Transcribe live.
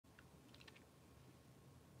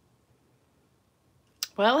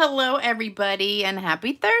Well, hello everybody and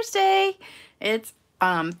happy Thursday. It's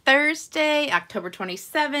Thursday, October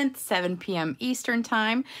 27th, 7 p.m. Eastern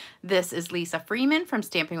Time. This is Lisa Freeman from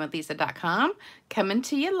stampingwithlisa.com coming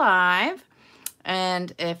to you live.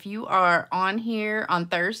 And if you are on here on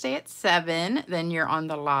Thursday at 7, then you're on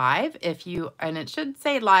the live. And it should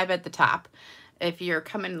say live at the top. If you're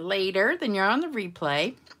coming later, then you're on the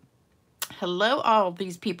replay. Hello, all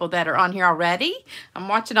these people that are on here already. I'm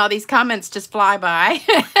watching all these comments just fly by.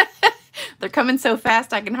 They're coming so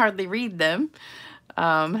fast I can hardly read them.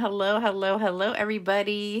 Hello,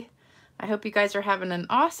 everybody. I hope you guys are having an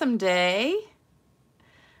awesome day.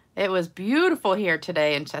 It was beautiful here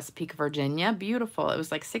today in Chesapeake, Virginia. Beautiful. It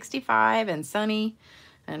was like 65 and sunny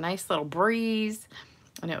and a nice little breeze.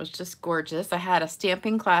 And it was just gorgeous. I had a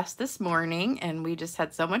stamping class this morning and we just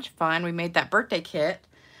had so much fun. We made that birthday kit.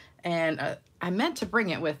 And I meant to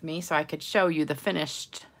bring it with me so I could show you the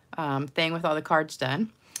finished thing with all the cards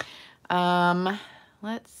done.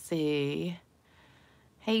 Let's see.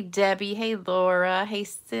 Hey, Debbie. Hey, Laura. Hey,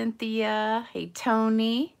 Cynthia. Hey,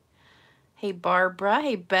 Tony. Hey, Barbara.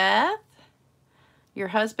 Hey, Beth. Your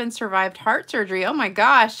husband survived heart surgery. Oh, my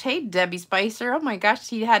gosh. Hey, Debbie Spicer. Oh, my gosh.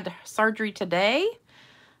 He had surgery today.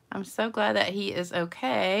 I'm so glad that he is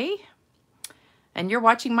okay. And you're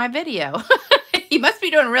watching my video. He must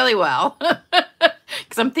be doing really well.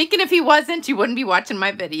 Because I'm thinking if he wasn't, you wouldn't be watching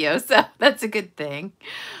my video. So that's a good thing.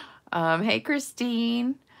 Hey,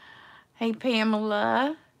 Christine. Hey,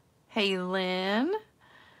 Pamela. Hey, Lynn.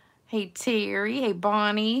 Hey, Terry. Hey,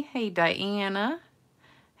 Bonnie. Hey, Diana.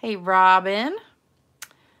 Hey, Robin.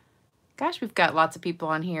 Gosh, we've got lots of people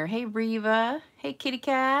on here. Hey, Reva. Hey, Kitty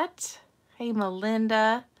Cat. Hey,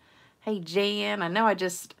 Melinda. Hey, Jan. I know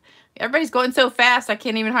everybody's going so fast, I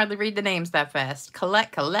can't even hardly read the names that fast.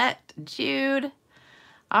 Colette, Jude.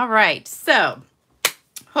 All right, so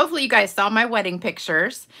hopefully you guys saw my wedding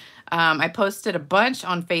pictures. I posted a bunch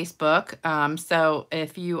on Facebook. So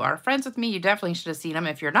if you are friends with me, you definitely should have seen them.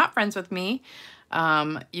 If you're not friends with me,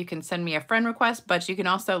 you can send me a friend request, but you can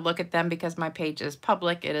also look at them because my page is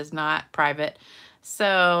public. It is not private.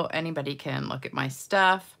 So anybody can look at my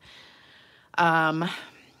stuff.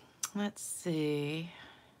 Let's see.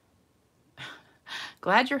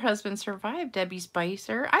 Glad your husband survived, Debbie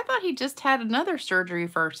Spicer. I thought he just had another surgery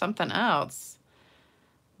for something else.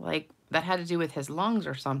 Like, that had to do with his lungs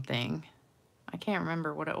or something. I can't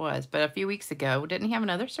remember what it was, but a few weeks ago. Didn't he have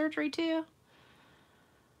another surgery too?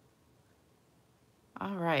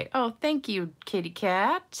 All right. Oh, thank you, Kitty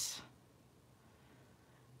Cat.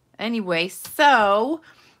 Anyway, so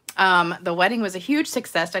the wedding was a huge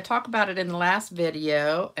success. I talked about it in the last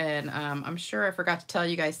video, and I'm sure I forgot to tell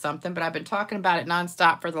you guys something, but I've been talking about it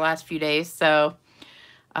nonstop for the last few days, so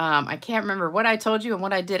I can't remember what I told you and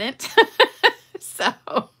what I didn't. So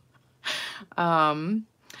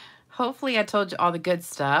hopefully I told you all the good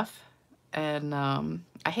stuff, and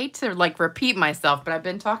I hate to like repeat myself, but I've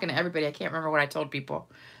been talking to everybody. I can't remember what I told people,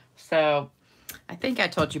 so I think I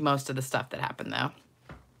told you most of the stuff that happened though.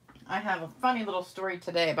 I have a funny little story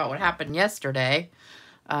today about what happened yesterday.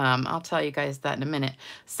 I'll tell you guys that in a minute.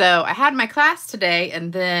 So I had my class today,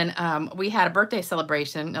 and then we had a birthday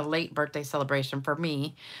celebration, a late birthday celebration for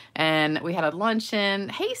me. And we had a luncheon.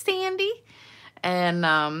 Hey, Sandy.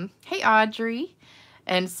 And hey, Audrey.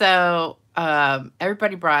 And so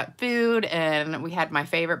everybody brought food, and we had my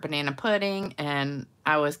favorite banana pudding. And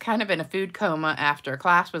I was kind of in a food coma after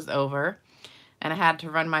class was over. And I had to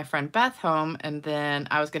run my friend Beth home, and then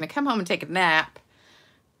I was going to come home and take a nap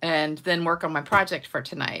and then work on my project for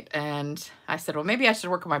tonight. And I said, well, maybe I should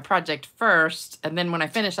work on my project first, and then when I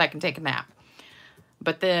finish, I can take a nap.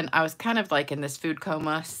 But then I was kind of like in this food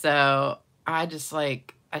coma, so I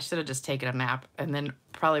should have just taken a nap, and then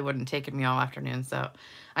probably wouldn't have taken me all afternoon. So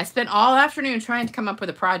I spent all afternoon trying to come up with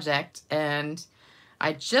a project, and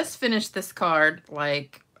I just finished this card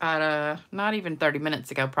like not even 30 minutes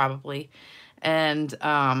ago probably. And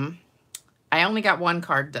I only got one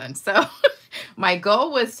card done. So my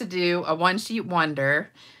goal was to do a one-sheet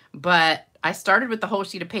wonder, but I started with the whole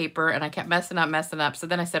sheet of paper and I kept messing up. So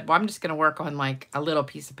then I said, well, I'm just going to work on like a little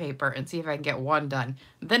piece of paper and see if I can get one done,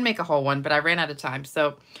 then make a whole one. But I ran out of time.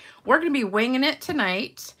 So we're going to be winging it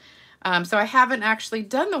tonight. So I haven't actually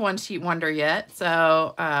done the one-sheet wonder yet.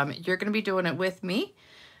 So you're going to be doing it with me.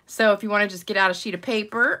 So if you want to just get out a sheet of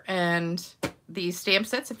paper and these stamp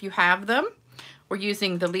sets, if you have them, we're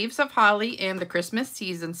using the Leaves of Holly and the Christmas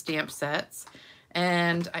Season stamp sets.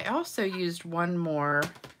 And I also used one more,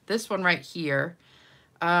 this one right here.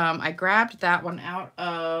 I grabbed that one out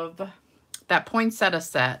of that poinsettia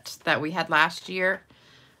set that we had last year.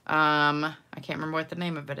 I can't remember what the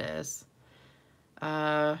name of it is.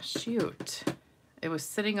 Shoot. It was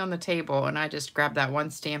sitting on the table and I just grabbed that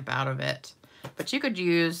one stamp out of it. But you could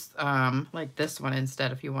use like this one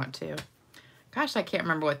instead if you want to. Gosh, I can't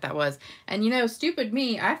remember what that was. And you know, stupid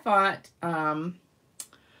me, I thought,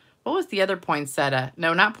 what was the other poinsettia?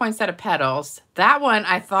 No, not poinsettia petals. That one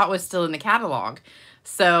I thought was still in the catalog.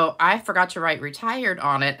 So I forgot to write retired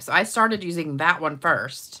on it. So I started using that one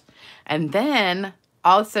first. And then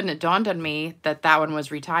all of a sudden it dawned on me that that one was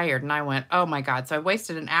retired. And I went, oh my God. So I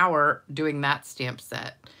wasted an hour doing that stamp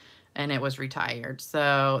set. And it was retired.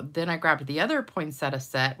 So then I grabbed the other poinsettia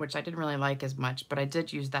set, which I didn't really like as much. But I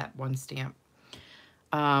did use that one stamp.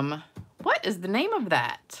 What is the name of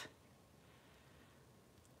that?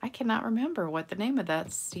 I cannot remember what the name of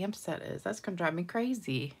that stamp set is. That's going to drive me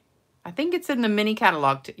crazy. I think it's in the mini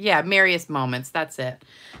catalog. Yeah, Merriest Moments. That's it.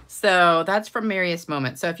 So that's from Merriest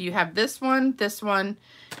Moments. So if you have this one,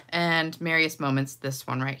 and Merriest Moments, this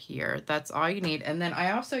one right here. That's all you need. And then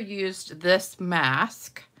I also used this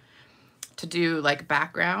mask to do like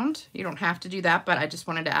background. You don't have to do that, but I just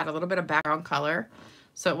wanted to add a little bit of background color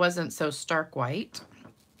so it wasn't so stark white.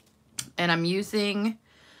 And I'm using,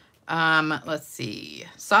 let's see,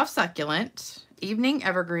 Soft Succulent, Evening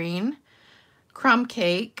Evergreen, Crumb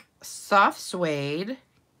Cake, Soft Suede,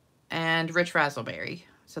 and Rich Razzleberry.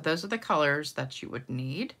 So those are the colors that you would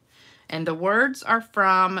need. And the words are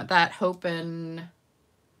from that Hope and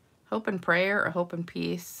Prayer or Hope and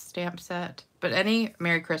Peace stamp set. But any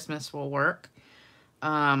Merry Christmas will work.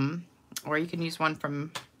 Or you can use one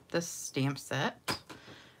from this stamp set.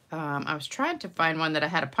 I was trying to find one that I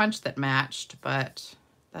had a punch that matched, but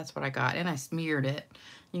that's what I got. And I smeared it.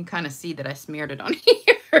 You can kind of see that I smeared it on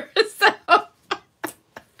here. So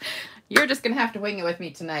you're just going to have to wing it with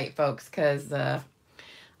me tonight, folks, because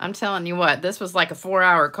I'm telling you what, this was like a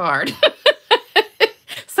 4-hour card.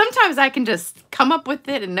 Sometimes I can just come up with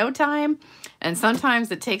it in no time, and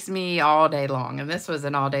sometimes it takes me all day long. And this was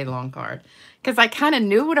an all day long card because I kind of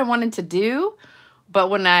knew what I wanted to do, but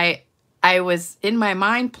when I was in my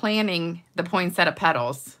mind planning the poinsettia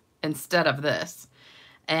petals instead of this.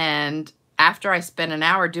 And after I spent an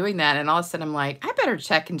hour doing that, and all of a sudden I'm like, I better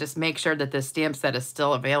check and just make sure that this stamp set is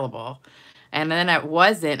still available. And then it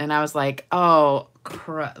wasn't, and I was like, oh,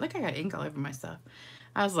 crud. Look, I got ink all over my stuff.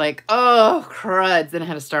 I was like, oh, cruds. Then I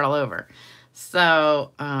had to start all over.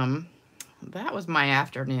 So that was my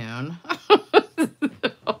afternoon.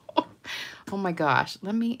 Oh my gosh.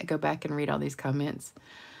 Let me go back and read all these comments.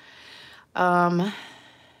 Thank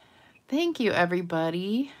you,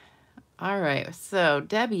 everybody. All right, so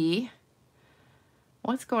Debbie,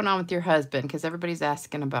 what's going on with your husband? Because everybody's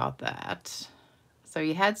asking about that. So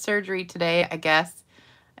you had surgery today, I guess,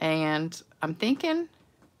 and I'm thinking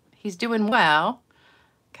he's doing well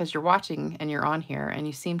because you're watching and you're on here and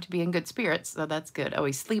you seem to be in good spirits, so that's good. Oh,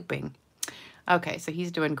 he's sleeping. Okay, so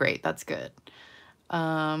he's doing great. That's good.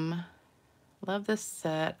 Love this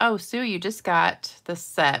set. Oh, Sue, you just got the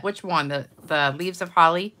set. Which one? The Leaves of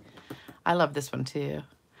Holly? I love this one too.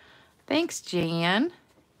 Thanks, Jan.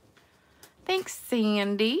 Thanks,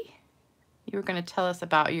 Sandy. You were going to tell us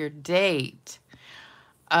about your date.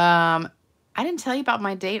 I didn't tell you about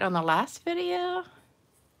my date on the last video.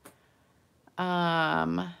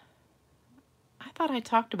 I thought I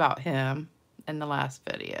talked about him in the last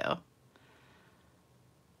video.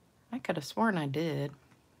 I could have sworn I did.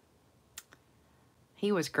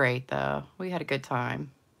 He was great, though. We had a good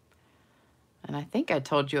time. And I think I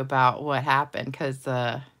told you about what happened because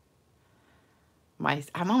I'm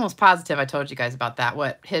almost positive I told you guys about that.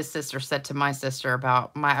 What his sister said to my sister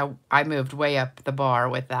about I moved way up the bar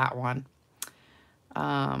with that one.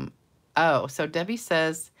 Oh, so Debbie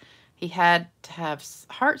says he had to have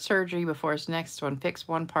heart surgery before his next one. Fix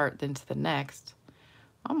one part, then to the next.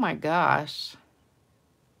 Oh my gosh.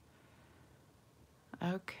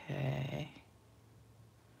 Okay.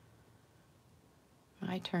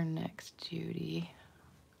 My turn next, Judy.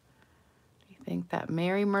 Do you think that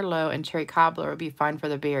Mary Merlot and Cherry Cobbler would be fine for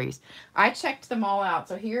the berries? I checked them all out,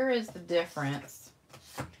 so here is the difference.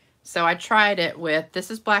 So I tried it with, this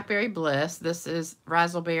is Blackberry Bliss, this is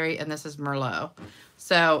Razzleberry, and this is Merlot.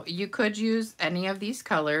 So you could use any of these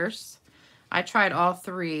colors. I tried all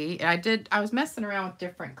three. I was messing around with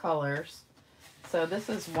different colors. So this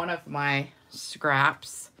is one of my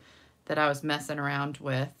scraps that I was messing around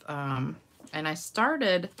with. And I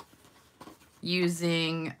started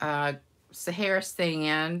using Sahara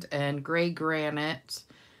Sand and Gray Granite.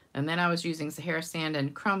 And then I was using Sahara Sand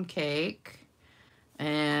and Crumb Cake.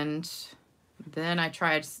 And then I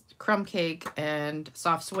tried Crumb Cake and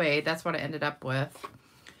Soft Suede. That's what I ended up with.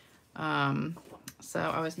 So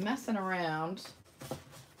I was messing around.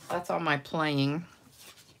 That's all my playing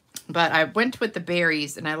But I went with the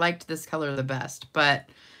berries, and I liked this color the best. But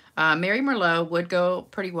Mary Merlot would go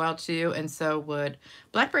pretty well, too, and so would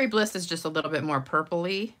Blackberry Bliss is just a little bit more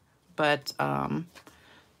purpley, but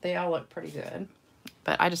they all look pretty good.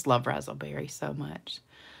 But I just love razzleberry so much.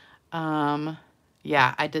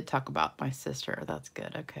 Yeah, I did talk about my sister. That's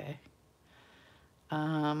good. Okay.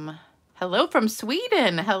 Hello from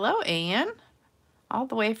Sweden. Hello, Anne. All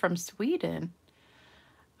the way from Sweden.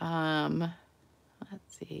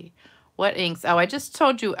 Let's see. What inks? Oh, I just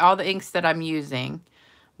told you all the inks that I'm using,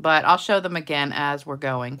 but I'll show them again as we're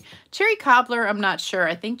going. Cherry Cobbler, I'm not sure.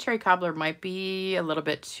 I think Cherry Cobbler might be a little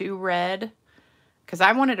bit too red because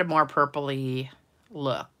I wanted a more purpley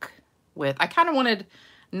look with, I kind of wanted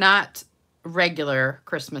not regular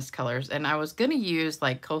Christmas colors, and I was going to use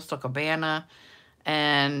like Coastal Cabana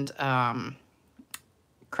and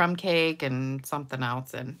Crumb Cake and something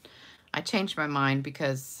else, and I changed my mind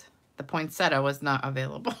because the poinsettia was not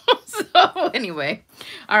available. So anyway,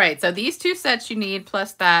 all right, so these two sets you need,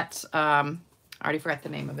 plus that, I already forgot the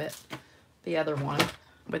name of it, the other one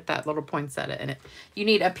with that little poinsettia in it. You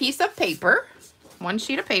need a piece of paper, one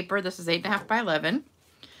sheet of paper. This is 8.5 by 11,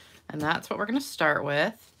 and that's what we're going to start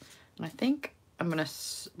with. And I think I'm going to,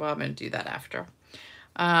 well, I'm going to do that after.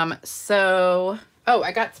 Oh,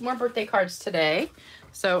 I got some more birthday cards today.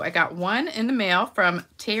 So I got one in the mail from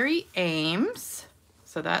Terry Ames.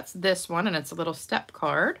 So that's this one, and it's a little step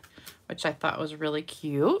card, which I thought was really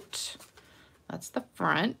cute. That's the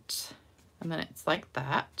front, and then it's like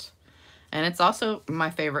that. And it's also my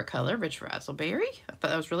favorite color, Rich Razzleberry. I thought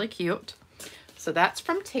that was really cute. So that's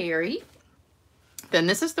from Terry. Then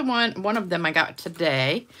this is the one of them I got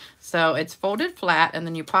today. So it's folded flat, and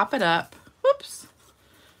then you pop it up, whoops,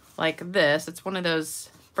 like this. It's one of those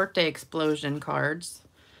birthday explosion cards.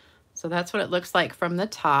 So that's what it looks like from the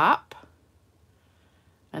top.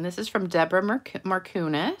 And this is from Deborah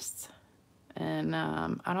Markunis. And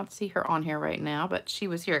I don't see her on here right now, but she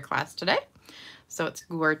was here at class today. So it's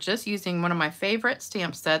gorgeous, using one of my favorite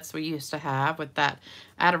stamp sets we used to have with that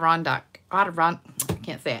Adirondack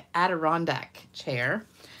chair.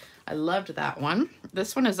 I loved that one.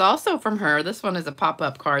 This one is also from her. This one is a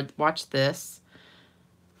pop-up card. Watch this.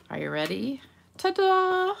 Are you ready?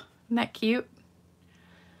 Ta-da! Isn't that cute?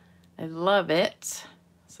 I love it.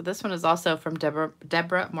 So this one is also from Deborah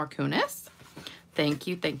Markunis. Thank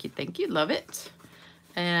you, thank you, thank you. Love it.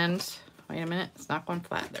 And wait a minute, it's not going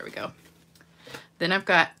flat. There we go. Then I've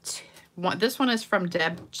got one. This one is from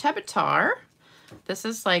Deb Chebitar. This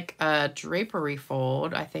is like a drapery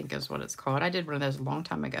fold, I think is what it's called. I did one of those a long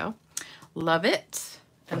time ago. Love it.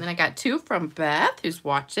 And then I got two from Beth, who's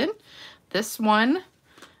watching. This one,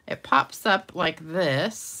 it pops up like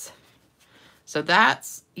this. So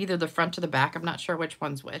that's either the front or the back. I'm not sure which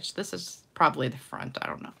one's which. This is probably the front. I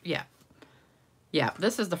don't know. Yeah. Yeah,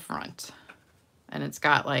 this is the front. And it's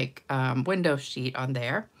got like window sheet on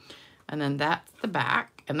there. And then that's the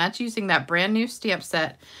back. And that's using that brand new stamp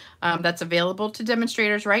set that's available to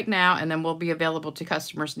demonstrators right now, and then will be available to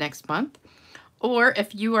customers next month. Or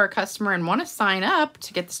if you are a customer and want to sign up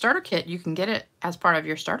to get the starter kit, you can get it as part of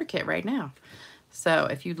your starter kit right now. So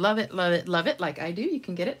if you love it, love it, love it like I do, you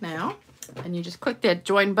can get it now. And you just click that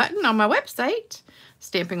join button on my website,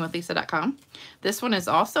 stampingwithlisa.com. This one is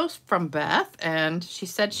also from Beth, and she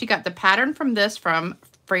said she got the pattern from this from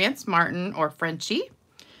France Martin or Frenchie.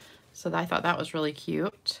 So I thought that was really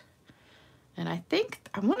cute. And I think,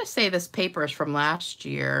 I want to say this paper is from last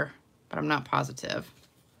year, but I'm not positive.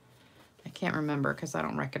 I can't remember because I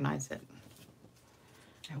don't recognize it.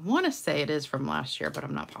 I want to say it is from last year, but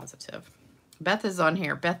I'm not positive. Beth is on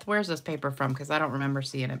here. Beth, where's this paper from? Because I don't remember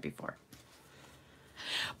seeing it before.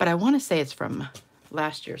 But I want to say it's from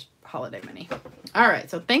last year's holiday mini. All right,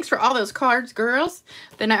 so thanks for all those cards, girls.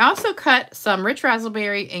 Then I also cut some Rich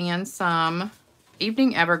Razzleberry and some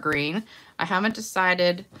Evening Evergreen. I haven't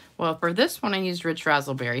decided. Well, for this one, I used Rich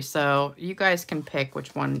Razzleberry, so you guys can pick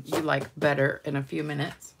which one you like better in a few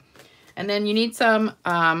minutes. And then you need some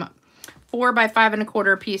 4 by 5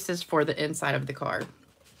 1/4 pieces for the inside of the card.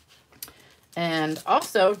 And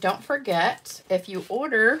also, don't forget, if you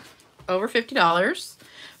order over $50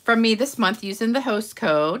 from me this month using the host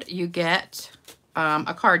code, you get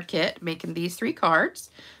a card kit making these 3 cards.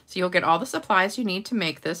 So you'll get all the supplies you need to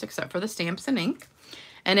make this except for the stamps and ink.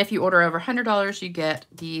 And if you order over $100, you get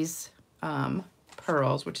these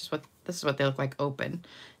pearls, which is this is what they look like open.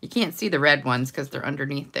 You can't see the red ones because they're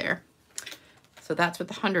underneath there. So that's with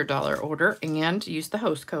the $100 order, and use the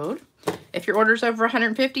host code. If your order's over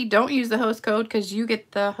 $150, don't use the host code because you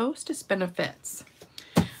get the hostess benefits.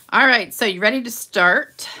 All right, so you ready to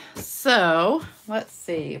start? So let's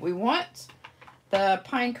see. We want the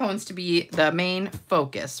pine cones to be the main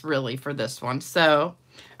focus really for this one. So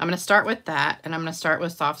I'm going to start with that, and I'm going to start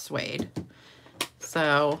with soft suede.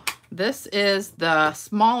 So this is the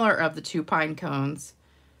smaller of the 2 pine cones.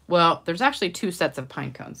 Well, there's actually 2 sets of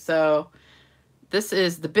pine cones. So this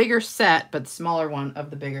is the bigger set, but the smaller one of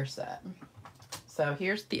the bigger set. So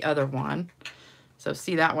here's the other one. So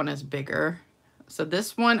see, that one is bigger. So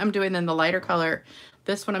this one I'm doing in the lighter color.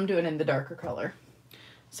 This one I'm doing in the darker color.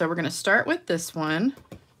 So we're going to start with this one.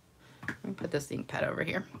 Let me put this ink pad over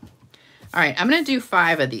here. All right, I'm going to do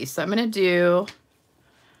 5 of these. So I'm going to do,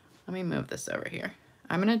 let me move this over here.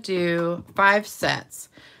 I'm going to do 5 sets.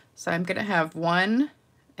 So I'm going to have 1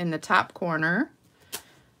 in the top corner,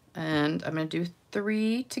 and I'm going to do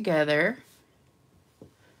 3 together.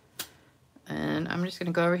 And I'm just going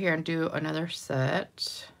to go over here and do another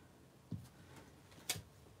set.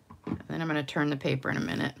 And then I'm going to turn the paper in a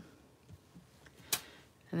minute.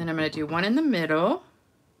 And then I'm going to do 1 in the middle.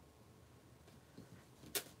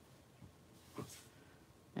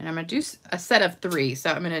 And I'm going to do a set of 3.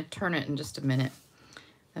 So I'm going to turn it in just a minute.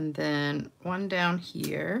 And then 1 down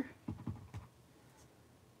here.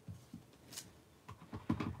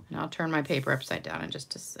 And I'll turn my paper upside down in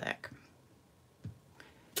just a sec.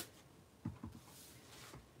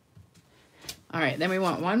 All right, then we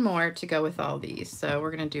want 1 more to go with all these. So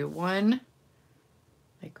we're going to do 1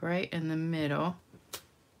 like right in the middle.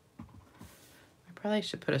 Probably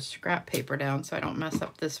should put a scrap paper down so I don't mess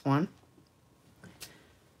up this one.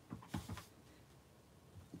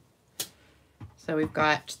 So we've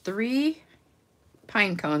got 3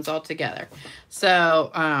 pine cones all together.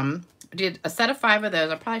 So I did a set of 5 of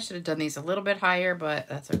those. I probably should have done these a little bit higher, but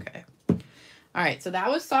that's okay. All right, so that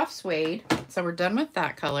was soft suede. So we're done with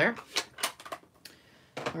that color.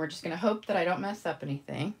 And we're just going to hope that I don't mess up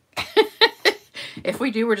anything. If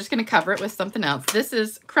we do, we're just going to cover it with something else. This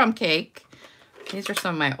is crumb cake. These are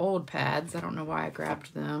some of my old pads. I don't know why I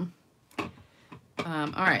grabbed them.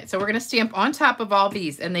 All right, so we're going to stamp on top of all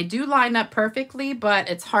these. And they do line up perfectly, but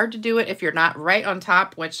it's hard to do it if you're not right on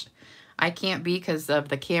top, which I can't be because of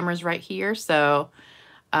the cameras right here. So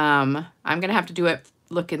I'm going to have to do it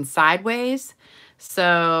looking sideways.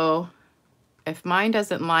 So if mine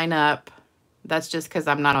doesn't line up, that's just because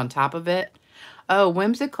I'm not on top of it. Oh,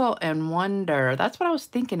 Whimsical and Wonder. That's what I was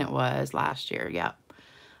thinking it was last year. Yep.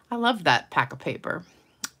 I love that pack of paper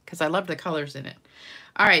because I love the colors in it.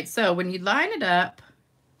 All right, so when you line it up,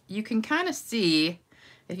 you can kind of see,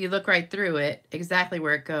 if you look right through it, exactly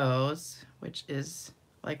where it goes, which is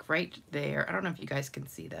like right there. I don't know if you guys can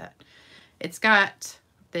see that. It's got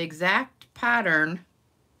the exact pattern,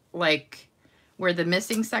 like where the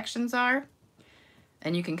missing sections are,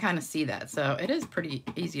 and you can kind of see that. So it is pretty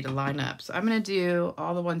easy to line up. So I'm going to do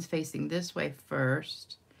all the ones facing this way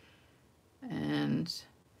first, and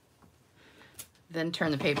then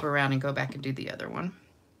turn the paper around and go back and do the other one.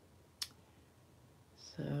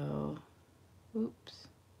 So, oops.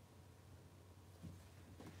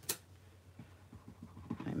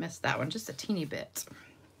 I missed that one just a teeny bit.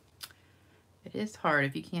 It is hard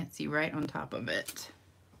if you can't see right on top of it.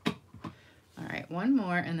 All right, 1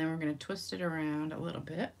 more, and then we're going to twist it around a little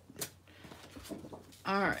bit.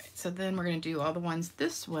 All right, so then we're going to do all the ones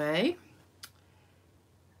this way.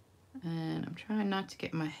 And I'm trying not to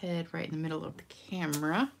get my head right in the middle of the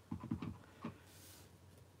camera,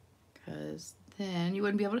 because then you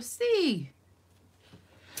wouldn't be able to see.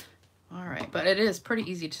 All right, but it is pretty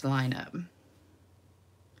easy to line up.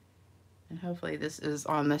 And hopefully this is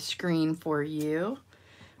on the screen for you.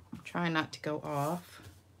 I'm trying not to go off.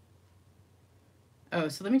 Oh,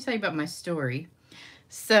 so let me tell you about my story.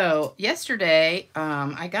 So yesterday,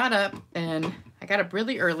 I got up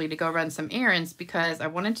really early to go run some errands because I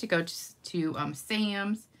wanted to go to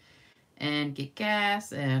Sam's and get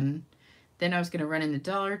gas, and then I was going to run in the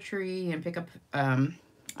Dollar Tree and pick up, I'm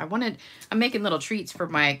making little treats for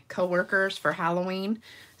my coworkers for Halloween.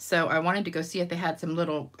 So I wanted to go see if they had some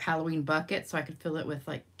little Halloween buckets so I could fill it with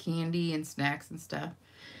like candy and snacks and stuff.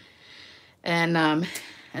 And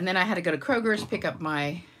then I had to go to Kroger's, pick up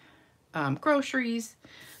my groceries.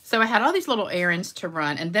 So I had all these little errands to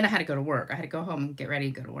run, and then I had to go to work. I had to go home and get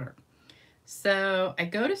ready to go to work. So I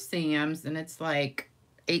go to Sam's, and it's like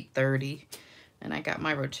 8:30, and I got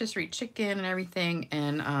my rotisserie chicken and everything,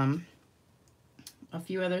 and a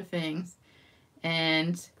few other things.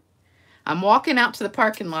 And I'm walking out to the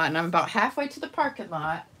parking lot, and I'm about halfway to the parking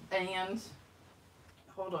lot, and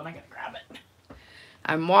hold on, I gotta grab it.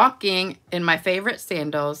 I'm walking in my favorite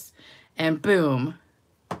sandals, and boom,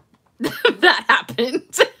 that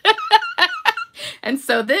happened. And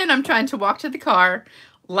so then I'm trying to walk to the car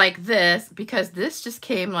like this, because this just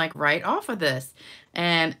came like right off of this.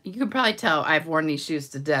 And you can probably tell I've worn these shoes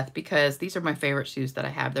to death because these are my favorite shoes that I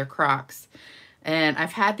have. They're Crocs. And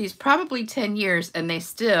I've had these probably 10 years and they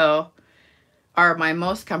still are my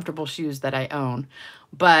most comfortable shoes that I own.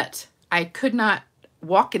 But I could not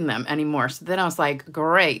walk in them anymore. So then I was like,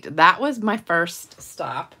 great. That was my first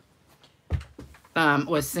stop,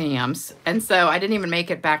 was Sam's. And so I didn't even make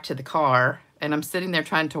it back to the car. And I'm sitting there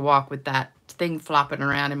trying to walk with that thing flopping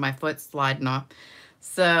around and my foot sliding off.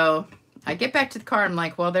 So I get back to the car. I'm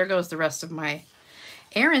like, well, there goes the rest of my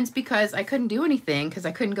errands because I couldn't do anything because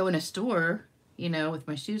I couldn't go in a store, you know, with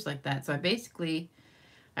my shoes like that. So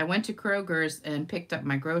I went to Kroger's and picked up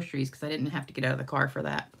my groceries because I didn't have to get out of the car for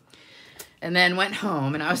that. And then went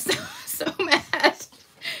home and I was so mad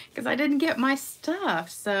because I didn't get my stuff.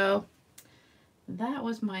 So that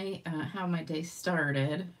was my how my day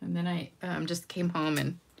started. And then I just came home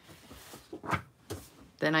and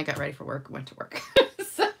then I got ready for work and went to work.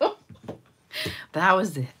 So that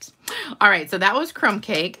was it. All right, so that was crumb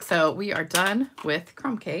cake. So we are done with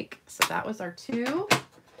crumb cake. So that was our 2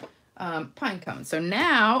 pine cones. So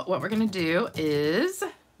now what we're gonna do is,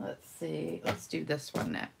 let's see, let's do this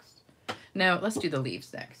one next. No, let's do the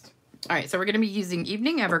leaves next. All right, so we're gonna be using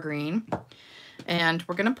Evening Evergreen and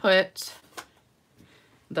we're gonna put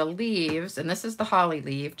the leaves, and this is the holly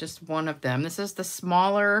leaf, just one of them. This is the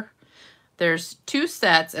smaller, there's 2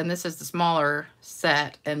 sets and this is the smaller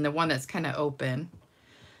set and the one that's kind of open.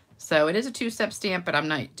 So it is a 2-step stamp, but I'm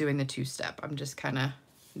not doing the 2-step. I'm just kind of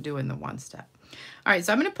doing the 1-step. All right,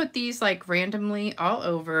 so I'm going to put these like randomly all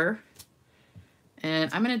over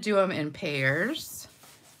and I'm going to do them in pairs.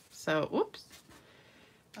 So, oops.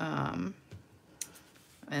 And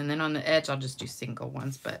then on the edge, I'll just do single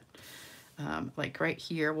ones, but like right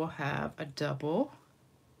here, we'll have a double.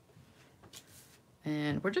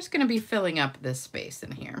 And we're just going to be filling up this space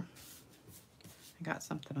in here. I got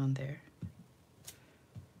something on there.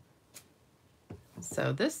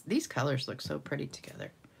 So these colors look so pretty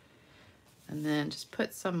together. And then just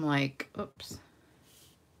put some like, oops,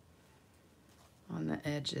 on the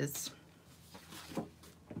edges.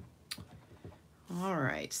 All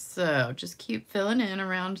right, so just keep filling in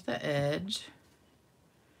around the edge.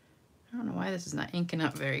 I don't know why this is not inking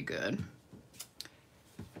up very good.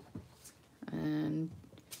 And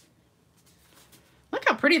look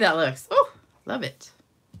how pretty that looks. Oh, love it.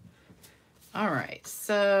 All right,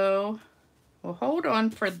 so we'll hold on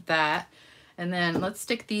for that. And then let's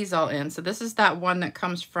stick these all in. So this is that one that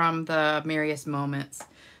comes from the Merriest Moments.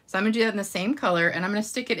 So I'm gonna do that in the same color and I'm gonna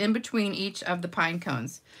stick it in between each of the pine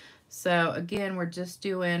cones. So again, we're just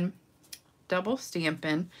doing double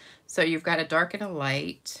stamping. So you've got a dark and a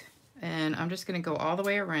light. And I'm just gonna go all the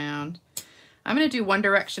way around. I'm gonna do one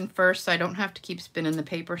direction first so I don't have to keep spinning the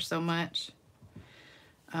paper so much.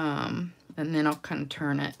 And then I'll kind of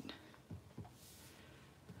turn it.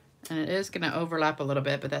 And it is gonna overlap a little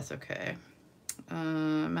bit, but that's okay.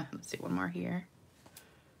 Let's see, one more here.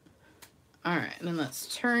 All right, and then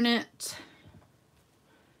let's turn it.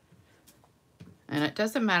 And it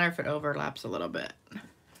doesn't matter if it overlaps a little bit.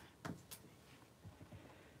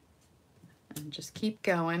 And just keep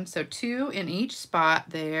going. So 2 in each spot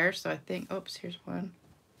there. So I think, oops, here's one.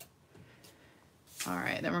 All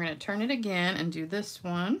right, then we're gonna turn it again and do this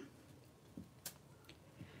one.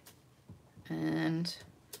 And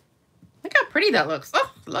look how pretty that looks.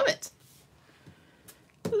 Oh, love it.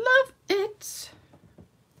 Love it.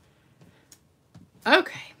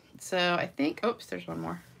 Okay, so I think, oops, there's one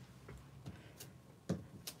more.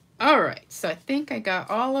 All right, so I think I got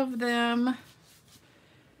all of them.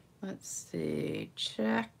 Let's see,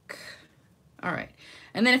 check. All right,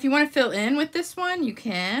 and then if you want to fill in with this one, you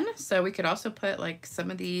can. So we could also put like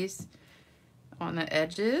some of these on the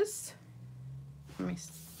edges.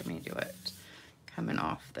 Let me do it. Coming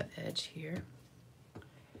off the edge here.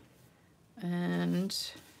 And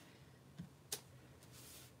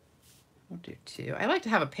we'll do 2. I like to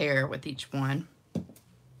have a pair with each one.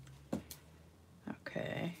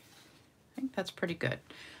 Okay, I think that's pretty good.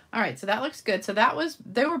 All right, so that looks good. So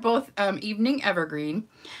they were both Evening Evergreen.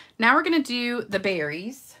 Now we're gonna do the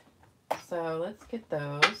berries. So let's get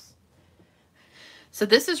those. So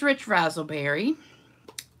this is Rich Razzleberry.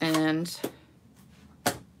 And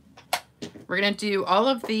we're gonna do all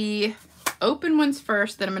of the open ones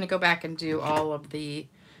first, then I'm gonna go back and do all of the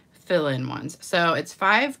fill-in ones. So it's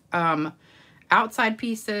 5 outside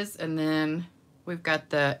pieces, and then we've got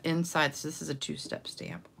the inside. So this is a 2-step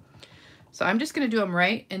stamp. So I'm just gonna do them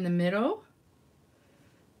right in the middle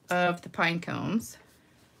of the pine cones.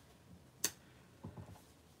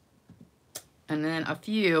 And then a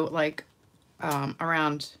few like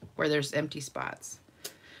around where there's empty spots.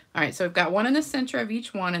 All right, so I've got one in the center of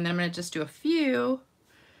each one, and then I'm going to just do a few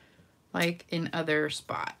like in other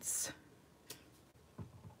spots,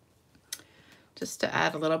 just to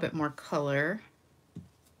add a little bit more color.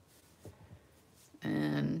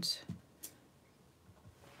 And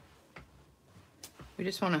we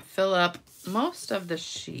just want to fill up most of the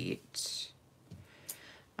sheet.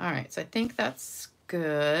 All right, so I think that's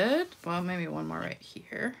good. Well, maybe one more right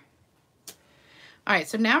here. All right,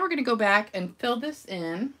 so now we're going to go back and fill this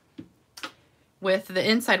in with the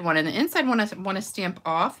inside one. And the inside one I want to stamp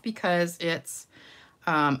off because it's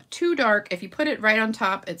too dark. If you put it right on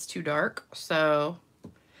top, it's too dark. So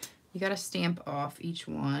you got to stamp off each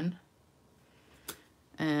one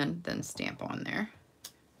and then stamp on there.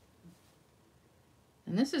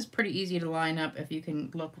 And this is pretty easy to line up if you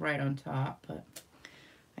can look right on top, but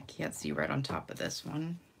I can't see right on top of this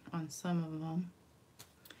one on some of them.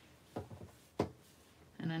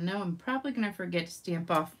 And I know I'm probably going to forget to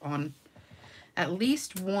stamp off on at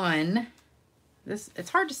least one. It's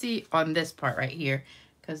hard to see on this part right here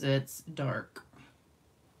because it's dark.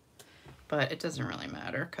 But it doesn't really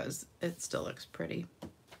matter because it still looks pretty.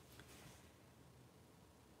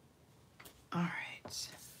 All right.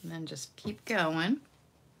 And then just keep going.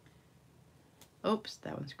 Oops,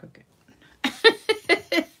 that one's crooked.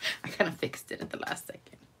 I kind of fixed it at the last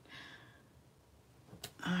second.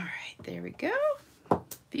 All right, there we go. A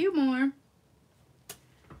few more.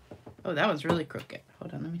 Oh, that one's really crooked.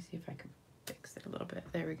 Hold on, let me see if I can fix it a little bit.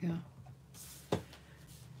 There we go.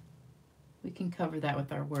 We can cover that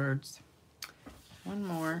with our words. One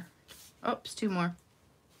more. Oops, two more.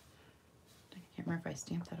 I can't remember if I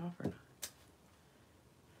stamped that off or not.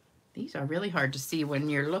 These are really hard to see when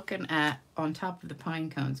you're looking at on top of the pine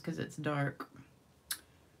cones because it's dark.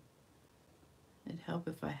 It'd help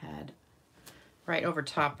if I had right over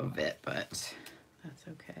top of it, but that's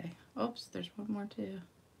okay. Oops, there's one more too.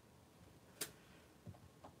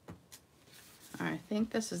 All right, I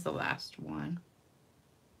think this is the last one.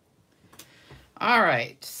 All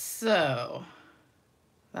right, so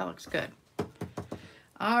that looks good.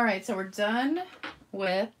 All right, so we're done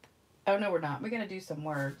with, oh no, we're not. We gotta do some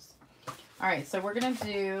words. All right, so we're gonna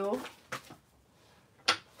do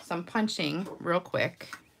some punching real quick.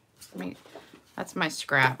 That's my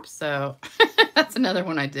scrap, so that's another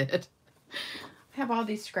one I did. I have all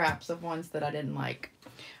these scraps of ones that I didn't like.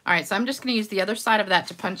 All right, so I'm just gonna use the other side of that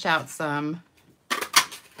to punch out some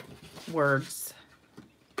words.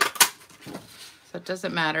 So it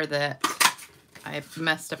doesn't matter that I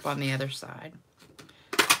messed up on the other side.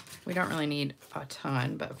 We don't really need a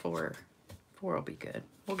ton, but four will be good.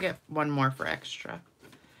 We'll get one more for extra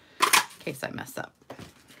in case I mess up.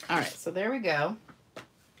 All right, so there we go.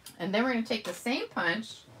 And then we're going to take the same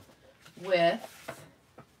punch with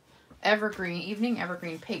evening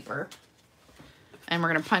evergreen paper. And we're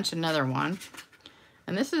going to punch another one.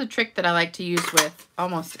 And this is a trick that I like to use with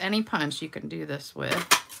almost any punch you can do this with.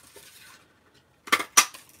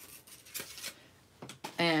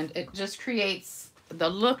 And it just creates the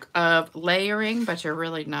look of layering, but you're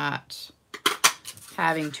really not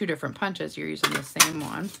having two different punches. You're using the same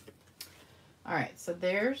one. All right, so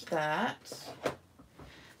there's that.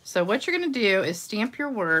 So what you're going to do is stamp your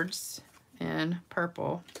words in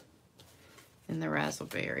purple in the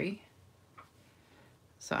raspberry.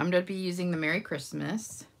 So I'm going to be using the Merry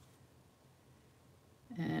Christmas.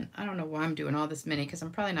 And I don't know why I'm doing all this many because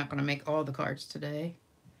I'm probably not going to make all the cards today.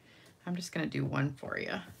 I'm just going to do one for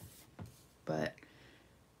you. But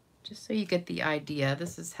just so you get the idea,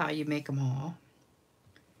 this is how you make them all.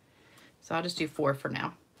 So I'll just do 4 for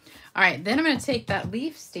now. All right, then I'm going to take that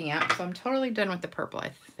leaf stamp. So I'm totally done with the purple,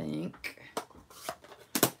 I think.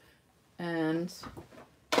 And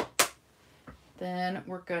then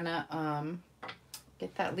we're going to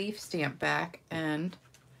get that leaf stamp back and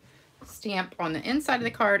stamp on the inside of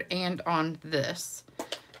the card and on this.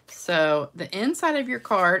 So the inside of your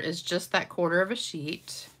card is just that 1/4 of a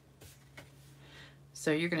sheet.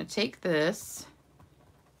 So you're going to take this,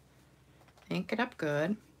 ink it up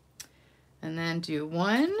good, and then do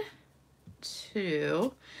 1,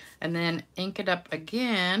 2, and then ink it up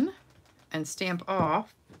again and stamp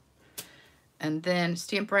off, and then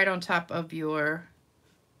stamp right on top of your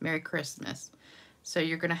Merry Christmas. So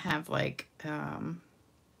you're going to have like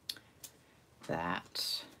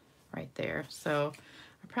that right there. So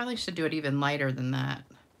I probably should do it even lighter than that.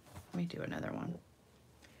 Let me do another one.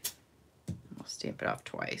 I'll stamp it off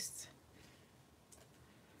twice.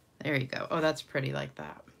 There you go. Oh, that's pretty like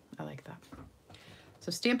that. I like that.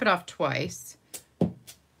 So stamp it off twice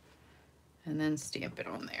and then stamp it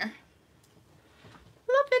on there.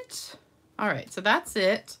 Love it. All right, so that's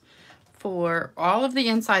it for all of the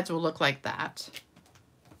insides will look like that.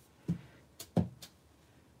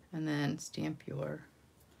 and then stamp your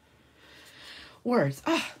words.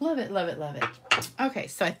 Oh, love it, love it, love it. Okay,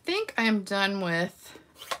 so I think I am done with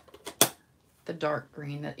the dark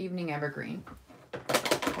green, the evening evergreen.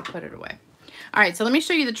 I'll put it away. All right, so let me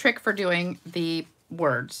show you the trick for doing the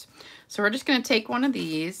words. So we're just going to take one of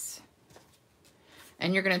these,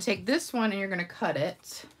 and you're going to take this one and you're going to cut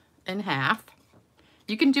it in half.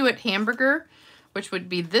 You can do it hamburger, which would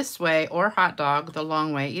be this way, or hot dog, the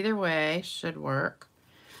long way. Either way should work.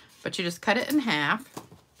 But you just cut it in half,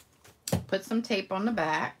 put some tape on the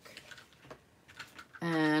back,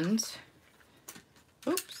 and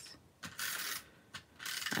oops.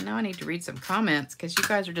 I know I need to read some comments because you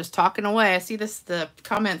guys are just talking away. I see the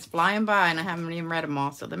comments flying by and I haven't even read them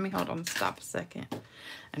all. So let me stop a second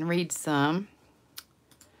and read some.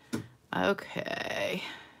 Okay.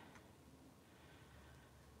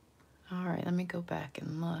 All right, let me go back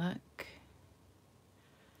and look.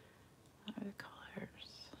 Other colors.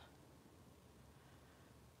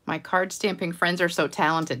 My card stamping friends are so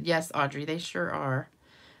talented. Yes, Audrey, they sure are.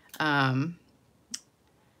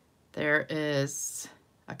 There is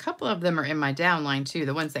a couple of them are in my downline too.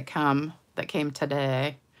 The ones that came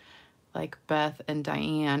today, like Beth and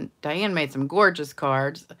Diane. Diane made some gorgeous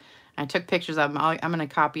cards. I took pictures of them. I'm gonna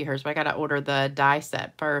copy hers, but I gotta order the die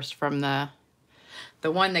set first from the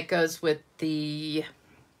one that goes with the,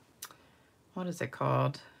 what is it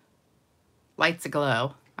called? Lights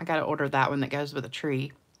Aglow. I gotta order that one that goes with a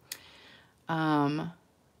tree.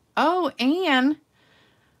 Oh, Anne,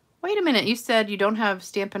 wait a minute. You said you don't have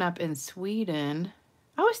Stampin' Up! In Sweden.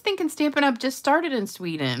 I was thinking Stampin' Up! Just started in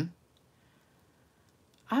Sweden.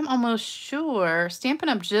 I'm almost sure Stampin'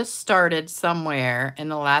 Up! Just started somewhere in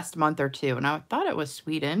the last month or two, and I thought it was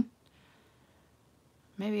Sweden.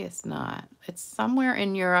 Maybe it's not. It's somewhere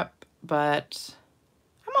in Europe, but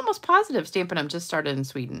I'm almost positive Stampin' Up! Just started in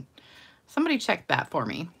Sweden. Somebody check that for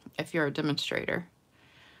me if you're a demonstrator.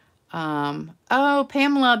 Oh,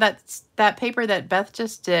 Pamela, that paper that Beth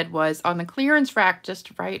just did was on the clearance rack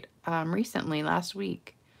just right recently, last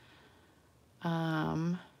week.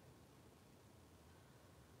 Yeah,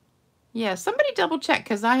 somebody double check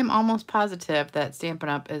because I am almost positive that Stampin'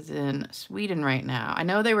 Up! Is in Sweden right now. I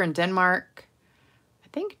know they were in Denmark. I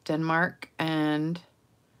think Denmark and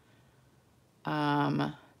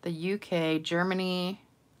the UK, Germany.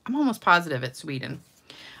 I'm almost positive it's Sweden.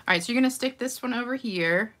 All right, so you're going to stick this one over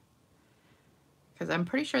here because I'm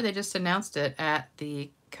pretty sure they just announced it at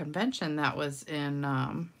the convention that was in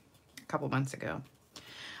a couple months ago.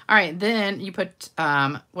 All right, then you put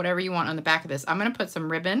whatever you want on the back of this. I'm going to put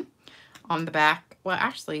some ribbon on the back. Well,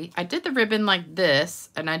 actually, I did the ribbon like this,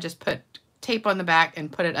 and I just put tape on the back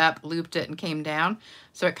and put it up, looped it, and came down.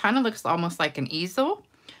 So it kind of looks almost like an easel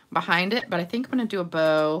behind it, but I think I'm going to do a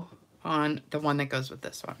bow on the one that goes with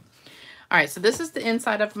this one. All right, so this is the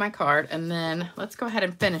inside of my card, and then let's go ahead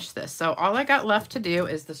and finish this. So all I got left to do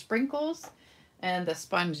is the sprinkles and the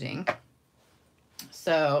sponging.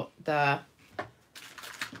 So the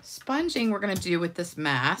sponging we're going to do with this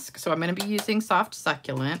mask. So I'm going to be using Soft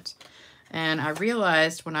Succulent, and I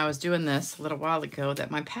realized when I was doing this a little while ago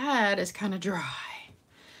that my pad is kind of dry.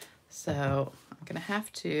 So I'm going to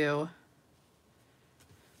have to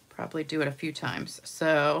probably do it a few times.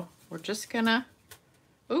 So we're just going to,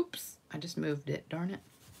 oops. I just moved it, darn it.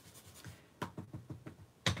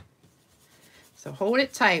 So hold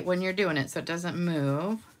it tight when you're doing it so it doesn't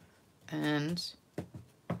move. And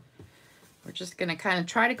we're just gonna kind of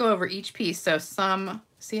try to go over each piece. So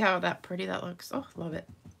see how pretty that looks? Oh, love it.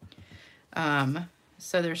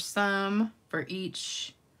 So there's some for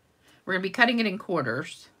each. We're gonna be cutting it in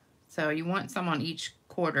quarters. So you want some on each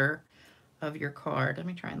quarter of your card. Let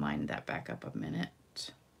me try and line that back up a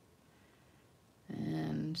minute.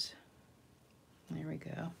 And there we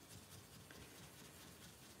go.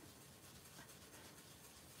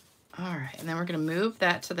 All right, and then we're going to move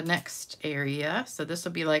that to the next area. So this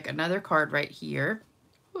will be like another card right here.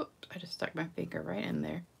 Oops, I just stuck my finger right in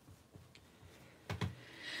there.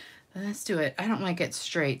 Let's do it. I don't like it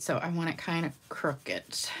straight, so I want it kind of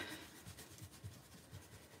crooked.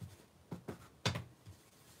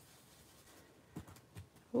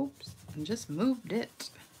 Oops, I just moved it.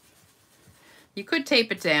 You could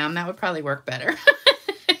tape it down. That would probably work better.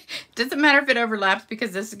 Doesn't matter if it overlaps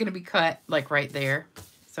because this is going to be cut like right there.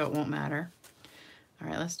 So it won't matter. All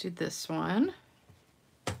right, let's do this one.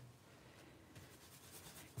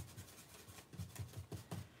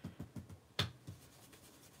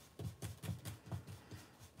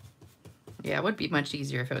 Yeah, it would be much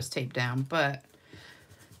easier if it was taped down, but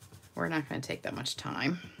we're not going to take that much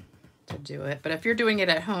time to do it. But if you're doing it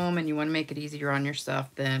at home and you want to make it easier on yourself,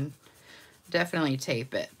 then definitely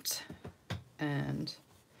tape it. And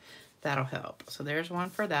that'll help. So there's one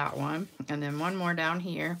for that one. And then one more down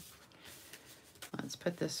here. Let's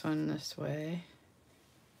put this one this way.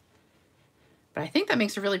 But I think that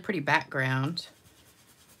makes a really pretty background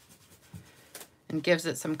and gives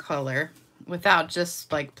it some color without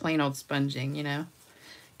just like plain old sponging, you know?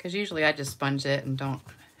 Because usually I just sponge it and don't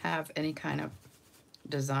have any kind of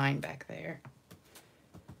design back there.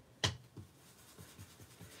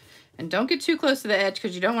 And don't get too close to the edge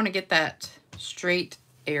because you don't want to get that straight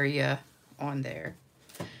area on there.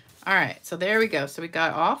 All right, so there we go. So we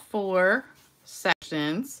got all 4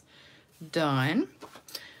 sections done.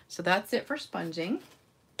 So that's it for sponging.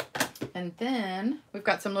 And then we've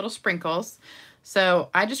got some little sprinkles. So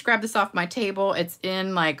I just grabbed this off my table. It's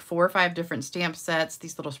in like 4 or 5 different stamp sets,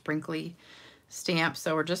 these little sprinkly stamps.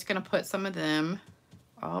 So we're just gonna put some of them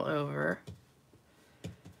all over.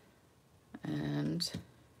 And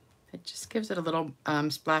it just gives it a little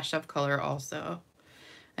splash of color also.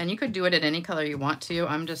 And you could do it in any color you want to.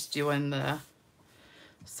 I'm just doing the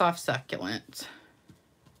soft succulent.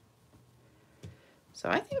 So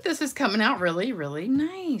I think this is coming out really, really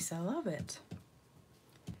nice. I love it.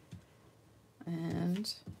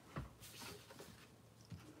 And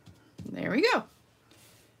there we go. A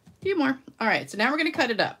few more. All right, so now we're gonna cut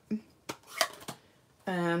it up.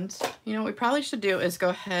 And you know what we probably should do is go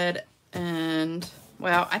ahead and,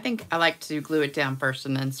 well, I think I like to glue it down first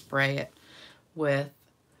and then spray it with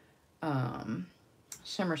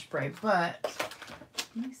shimmer spray. But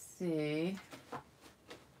let me see.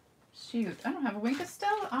 Shoot, I don't have a Wink of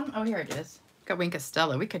Stella. Oh, here it is. Got Wink of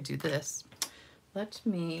Stella. We could do this. Let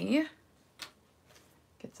me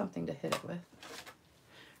get something to hit it with.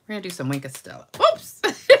 We're gonna do some Wink of Stella. Oops!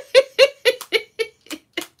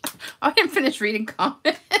 I didn't finish reading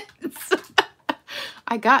comments.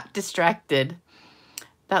 I got distracted.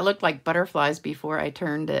 That looked like butterflies before I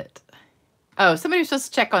turned it. Oh, somebody was supposed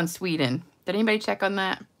to check on Sweden. Did anybody check on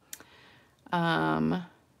that?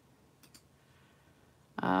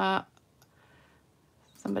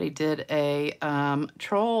 Somebody did a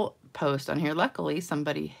troll post on here. Luckily,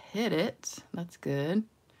 somebody hit it. That's good.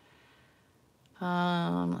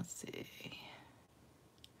 Let's see.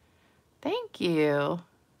 Thank you.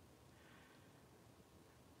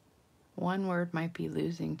 One word might be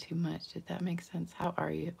losing too much. Did that make sense? How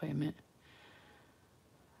are you? Wait a minute.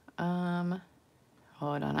 Hold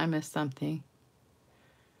on. I missed something.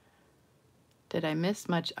 Did I miss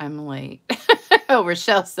much? I'm late. Oh,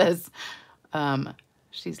 Rochelle says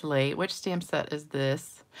she's late. Which stamp set is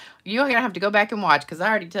this? You're going to have to go back and watch because I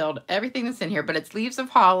already told everything that's in here. But it's Leaves of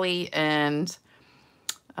Holly and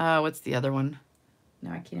what's the other one?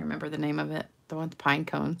 No, I can't remember the name of it. The one with the pine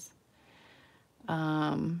cones.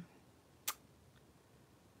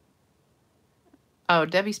 Oh,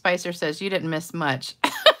 Debbie Spicer says you didn't miss much.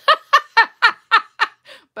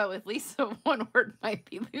 But with Lisa, one word might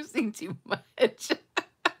be losing too much.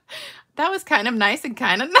 That was kind of nice and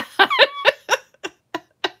kind of not.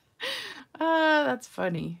 That's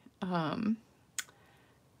funny. Let's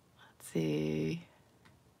see.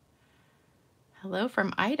 Hello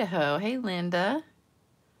from Idaho. Hey, Linda.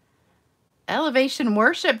 Elevation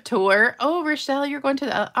Worship Tour. Oh, Rochelle, you're going to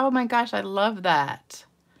the... Oh, my gosh, I love that.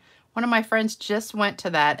 One of my friends just went to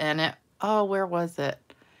that, and it... Oh, where was it?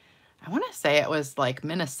 I want to say it was like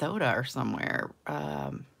Minnesota or somewhere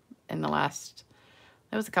in the last...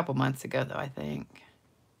 It was a couple months ago, though, I think.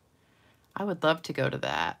 I would love to go to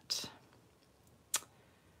that.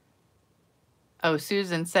 Oh,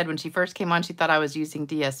 Susan said when she first came on, she thought I was using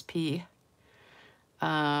DSP.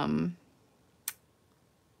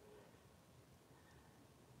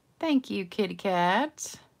 Thank you, kitty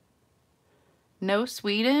cat. No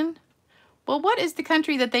Sweden? Well, what is the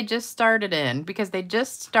country that they just started in? Because they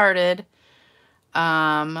just started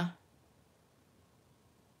Stampin'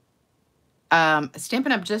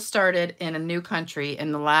 Up! Just started in a new country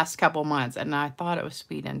in the last couple months, and I thought it was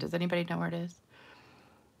Sweden. Does anybody know where it is?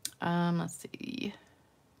 Let's see.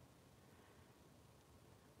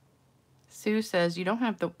 Sue says, you don't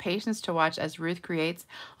have the patience to watch as Ruth creates.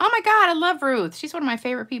 Oh my God, I love Ruth. She's one of my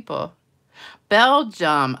favorite people.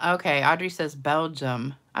 Belgium. Okay, Audrey says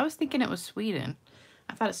Belgium. I was thinking it was Sweden.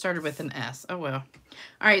 I thought it started with an S. Oh well.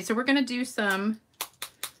 All right, so we're going to do some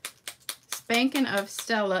spanking of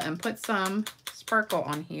Stella and put some sparkle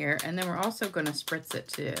on here. And then we're also going to spritz it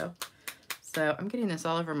too. So I'm getting this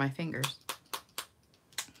all over my fingers.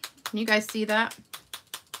 Can you guys see that?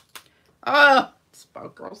 Oh,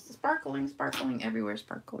 sparkles, sparkling, sparkling, everywhere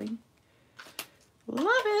sparkling. Love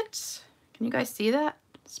it. Can you guys see that?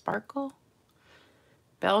 Sparkle.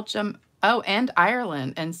 Belgium. Oh, and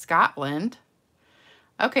Ireland and Scotland.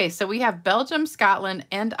 Okay, so we have Belgium, Scotland,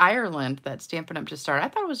 and Ireland that's Stampin' Up! To start. I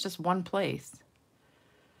thought it was just one place.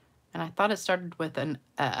 And I thought it started with an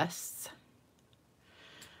S.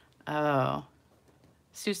 Oh.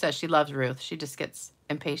 Sue says she loves Ruth. She just gets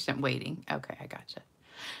impatient waiting. Okay, I gotcha.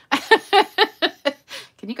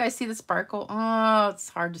 Can you guys see the sparkle? Oh, it's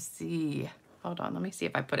hard to see. Hold on, let me see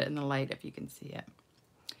if I put it in the light if you can see it.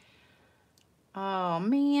 Oh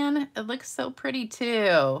man, it looks so pretty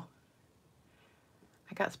too.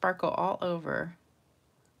 I got sparkle all over.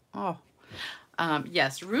 Oh,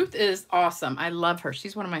 yes, Ruth is awesome. I love her.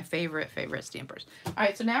 She's one of my favorite stampers. All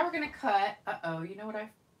right, so now we're gonna cut. Uh-oh, you know what I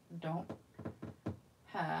don't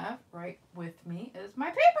have right with me is my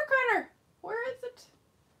paper cutter. Where is it?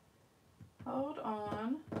 Hold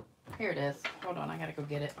on. Here it is. Hold on, I gotta go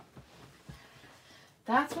get it.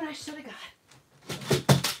 That's what I should have got.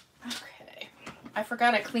 Okay. I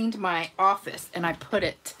forgot I cleaned my office and I put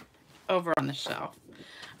it over on the shelf.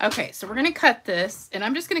 Okay, so we're gonna cut this, and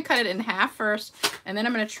I'm just gonna cut it in half first, and then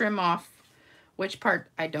I'm gonna trim off which part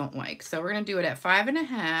I don't like. So we're gonna do it at 5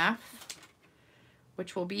 1/2,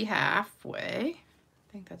 which will be halfway.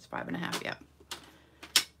 I think that's 5 1/2, yep.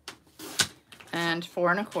 And 4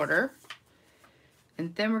 1/4.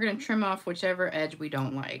 And then we're gonna trim off whichever edge we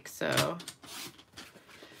don't like. So,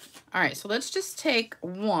 all right, so let's just take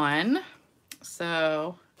one.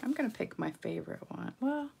 So I'm gonna pick my favorite one.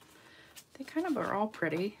 Well, they kind of are all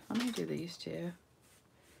pretty. Let me do these two.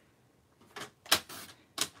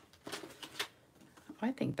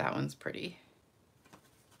 I think that one's pretty.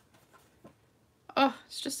 Oh,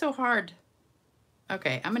 it's just so hard.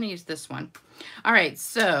 Okay, I'm gonna use this one. All right,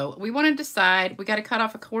 so we want to decide, we got to cut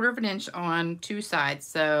off 1/4 inch on 2 sides.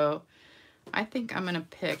 So I think I'm gonna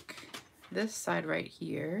pick this side right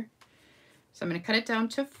here. So I'm gonna cut it down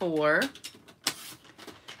to 4.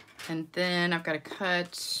 And then I've got to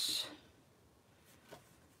cut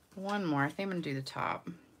one more. I think I'm gonna do the top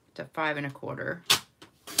to 5 1/4.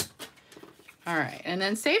 All right, and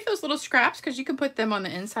then save those little scraps because you can put them on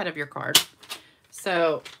the inside of your card.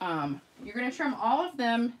 So you're gonna trim all of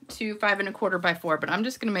them to 5 1/4 by 4, but I'm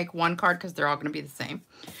just gonna make one card because they're all gonna be the same.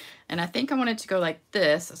 And I think I want it to go like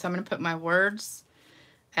this. So I'm gonna put my words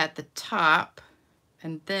at the top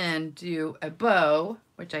and then do a bow,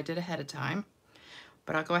 which I did ahead of time.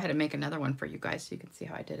 But I'll go ahead and make another one for you guys so you can see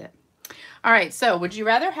how I did it. All right, so would you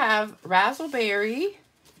rather have raspberry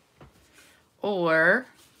or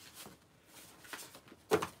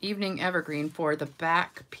evening evergreen for the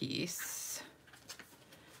back piece?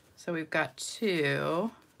 So we've got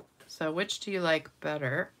 2. So which do you like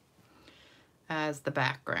better as the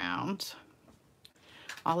background?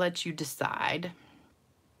 I'll let you decide.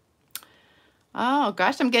 Oh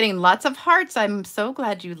gosh, I'm getting lots of hearts. I'm so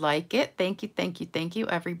glad you like it. Thank you, thank you, thank you,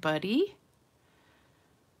 everybody.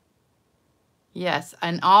 Yes,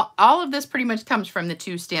 and all of this pretty much comes from the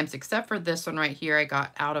 2 stamps, except for this one right here I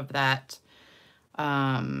got out of that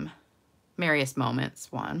Merriest Moments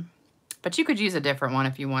one. But you could use a different one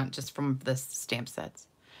if you want, just from the stamp sets.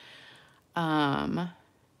 Can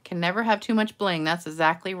never have too much bling. That's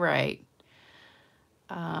exactly right.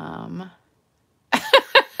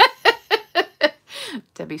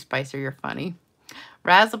 Debbie Spicer, you're funny.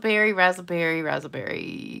 Raspberry, raspberry,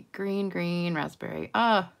 raspberry. Green, green, raspberry.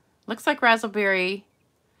 Oh, looks like raspberry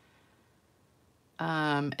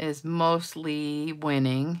is mostly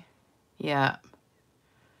winning. Yeah.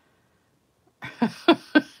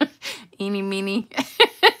 Eeny, meeny.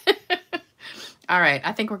 All right,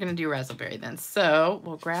 I think we're going to do raspberry then. So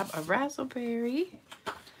we'll grab a raspberry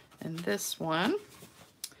and this one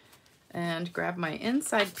and grab my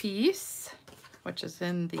inside piece, which is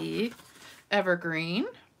in the evergreen.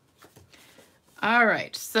 All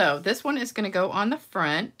right, so this one is going to go on the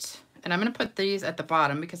front, and I'm going to put these at the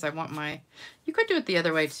bottom because I want my, you could do it the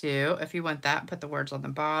other way too if you want that, put the words on the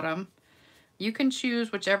bottom. You can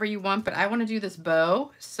choose whichever you want, but I want to do this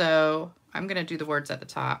bow, so I'm going to do the words at the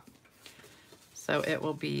top. So it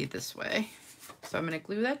will be this way. So I'm going to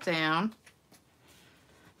glue that down.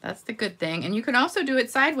 That's the good thing. And you can also do it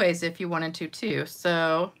sideways if you wanted to too.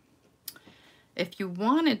 So if you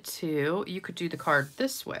wanted to, you could do the card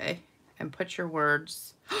this way and put your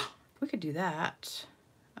words. We could do that.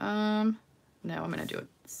 No, I'm going to do it.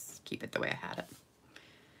 Keep it the way I had it.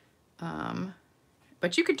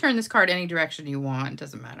 But you could turn this card any direction you want. It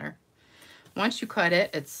doesn't matter. Once you cut it,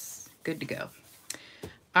 it's good to go.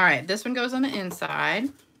 All right, this one goes on the inside.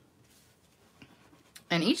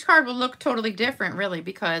 And each card will look totally different, really,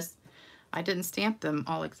 because I didn't stamp them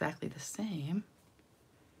all exactly the same.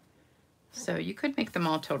 So you could make them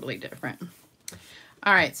all totally different.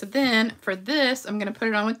 All right, so then for this, I'm going to put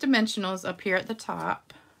it on with dimensionals up here at the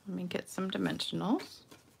top. Let me get some dimensionals.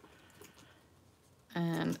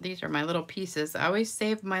 And these are my little pieces. I always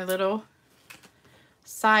save my little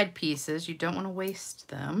side pieces. You don't want to waste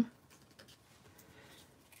them.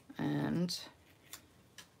 And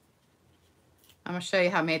I'm going to show you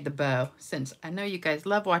how I made the bow, since I know you guys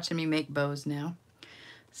love watching me make bows now,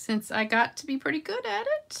 since I got to be pretty good at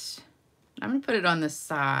it. I'm going to put it on the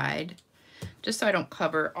side just so I don't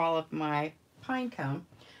cover all of my pine cone.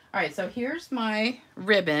 All right, so here's my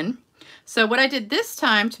ribbon. So what I did this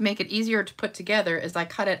time to make it easier to put together is I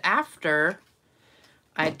cut it after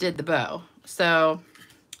I did the bow. So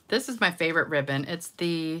this is my favorite ribbon. It's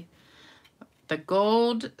the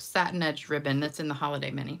gold satin edge ribbon that's in the Holiday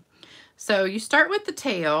Mini. So you start with the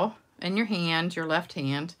tail in your hand, your left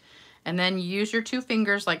hand, and then you use your 2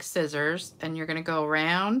 fingers like scissors, and you're gonna go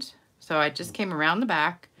around. So I just came around the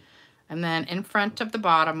back, and then in front of the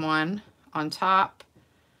bottom one, on top,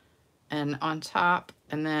 and on top,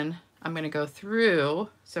 and then I'm gonna go through.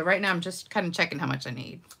 So right now I'm just kind of checking how much I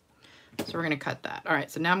need. So we're gonna cut that. All right,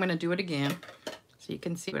 so now I'm gonna do it again so you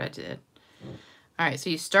can see what I did. All right,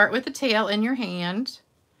 so you start with the tail in your hand,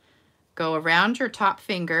 go around your top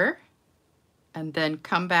finger, and then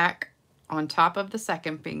come back on top of the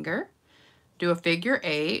second finger, do a figure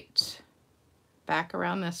 8, back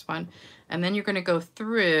around this one, and then you're gonna go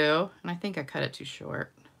through, and I think I cut it too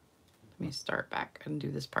short. Let me start back and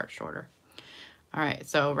do this part shorter. All right,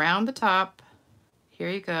 so around the top, here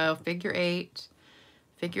you go, figure 8,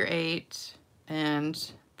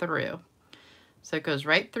 and through. So it goes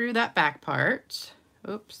right through that back part.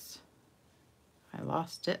 Oops, I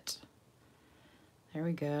lost it. There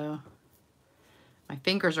we go. My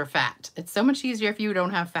fingers are fat. It's so much easier if you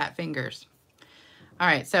don't have fat fingers. All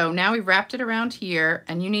right, so now we've wrapped it around here,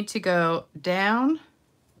 and you need to go down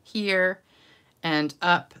here and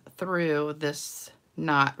up through this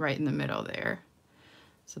knot right in the middle there.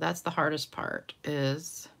 So that's the hardest part,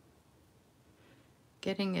 is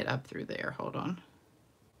getting it up through there. Hold on.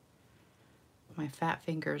 My fat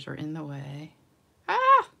fingers are in the way.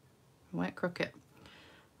 Ah! Went crooked.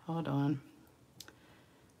 Hold on.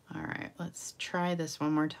 All right, let's try this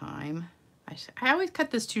one more time. I always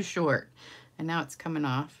cut this too short, and now it's coming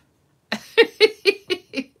off.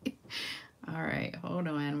 All right, hold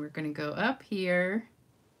on. We're gonna go up here.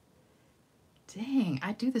 Dang,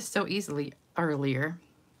 I do this so easily earlier.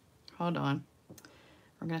 Hold on.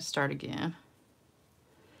 We're gonna start again.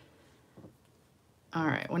 All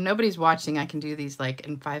right, when nobody's watching, I can do these like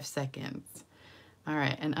in 5 seconds. All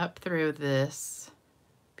right, and up through this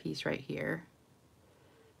piece right here.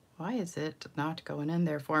 Why is it not going in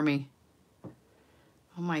there for me?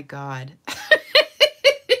 Oh my God.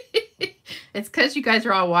 It's because you guys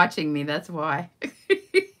are all watching me, that's why.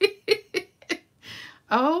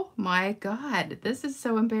 Oh my God, this is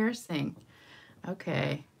so embarrassing.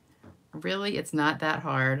 Okay, really, it's not that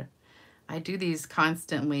hard. I do these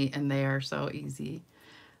constantly and they are so easy,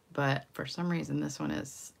 but for some reason this one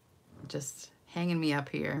is just hanging me up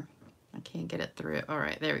here. I can't get it through. All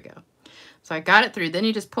right, there we go. So I got it through. Then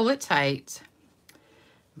you just pull it tight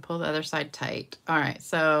and pull the other side tight. All right,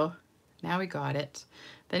 so now we got it.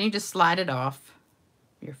 Then you just slide it off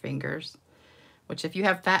your fingers, which if you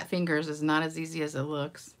have fat fingers is not as easy as it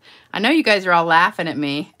looks. I know you guys are all laughing at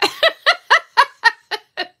me.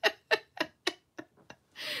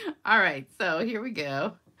 All right, so here we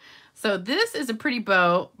go. So this is a pretty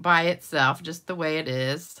bow by itself, just the way it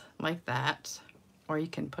is, like that. Or you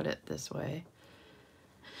can put it this way.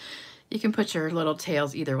 You can put your little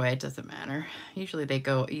tails either way, it doesn't matter. Usually they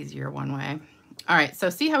go easier one way. All right, so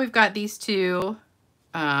see how we've got these two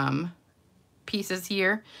pieces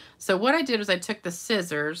here? So what I did was I took the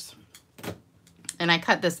scissors and I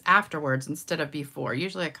cut this afterwards instead of before.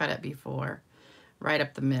 Usually I cut it before, right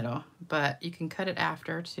up the middle, but you can cut it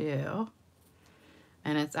after too.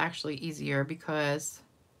 And it's actually easier because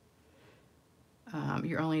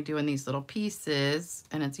you're only doing these little pieces,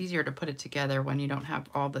 and it's easier to put it together when you don't have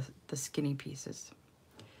all the skinny pieces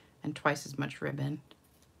and twice as much ribbon.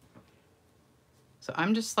 So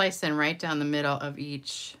I'm just slicing right down the middle of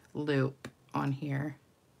each loop on here.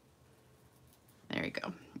 There you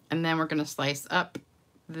go. And then we're going to slice up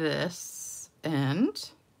this end.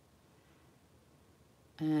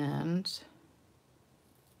 And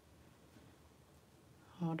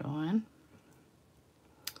hold on.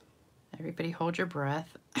 Everybody hold your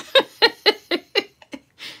breath.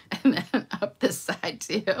 And then up this side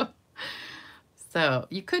too. So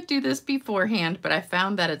you could do this beforehand, but I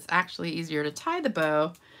found that it's actually easier to tie the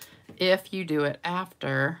bow if you do it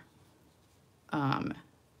after. And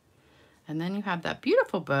then you have that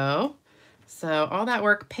beautiful bow. So all that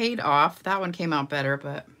work paid off. That one came out better,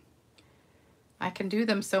 but I can do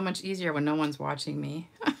them so much easier when no one's watching me.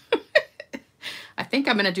 I think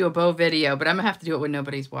I'm going to do a bow video, but I'm going to have to do it when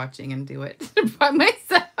nobody's watching and do it by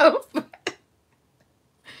myself.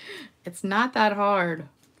 It's not that hard.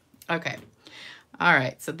 Okay. All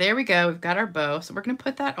right. So there we go. We've got our bow. So we're going to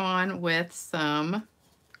put that on with some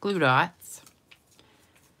glue dots.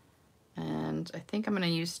 And I think I'm going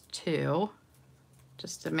to use 2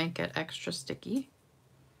 just to make it extra sticky.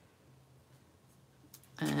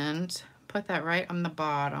 And put that right on the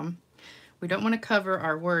bottom. We don't want to cover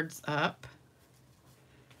our words up.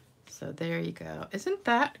 So there you go. Isn't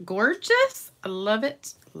that gorgeous? I love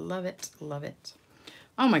it, love it, love it.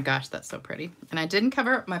 Oh my gosh, that's so pretty. And I didn't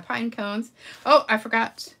cover up my pine cones. Oh, I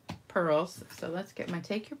forgot pearls. So let's get my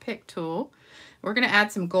take your pick tool. We're going to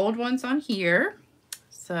add some gold ones on here.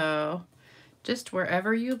 So just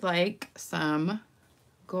wherever you like some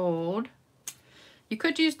gold. You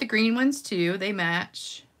could use the green ones too. They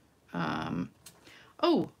match.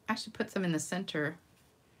 Oh, I should put some in the center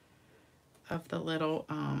of the little,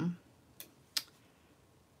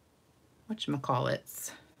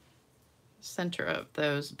 whatchamacallits, center of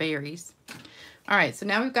those berries. All right, so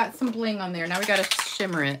now we've got some bling on there. Now we got to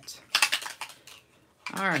shimmer it.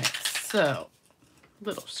 All right, so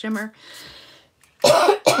little shimmer.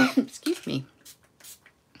 Excuse me.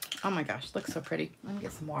 Oh my gosh, looks so pretty. Let me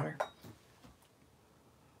get some water.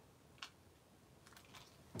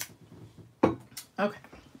 Okay,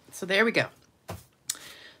 so there we go.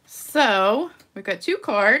 So we've got 2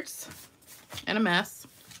 cards and a mess.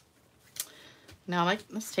 Now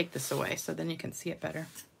let's take this away so then you can see it better.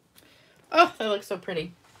 Oh, that looks so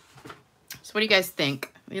pretty. So what do you guys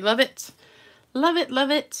think? You love it? Love it,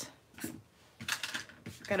 love it.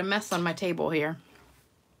 Got a mess on my table here.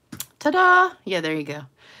 Ta-da! Yeah, there you go.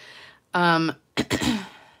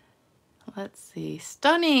 Let's see.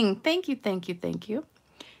 Stunning. Thank you, thank you, thank you.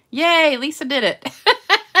 Yay, Lisa did it.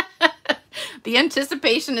 The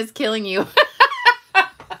anticipation is killing you.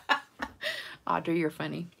 Audrey, you're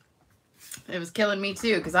funny. It was killing me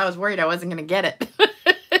too because I was worried I wasn't going to get it.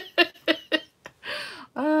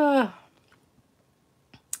 Oh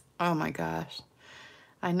my gosh.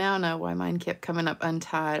 I now know why mine kept coming up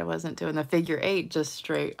untied. I wasn't doing the figure 8 just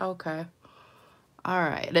straight. Okay. All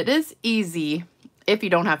right. It is easy if you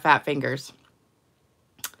don't have fat fingers.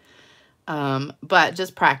 But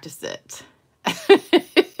just practice it.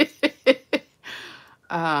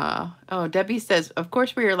 Oh, Debbie says, of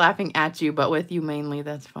course we are laughing at you, but with you mainly.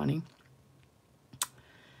 That's funny.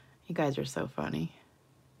 You guys are so funny.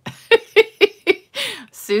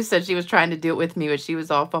 Sue said she was trying to do it with me, but she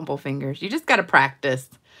was all fumble fingers. You just got to practice.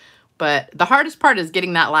 But the hardest part is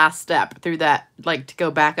getting that last step through that, like to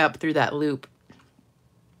go back up through that loop.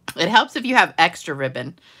 It helps if you have extra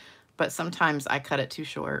ribbon, but sometimes I cut it too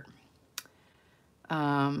short.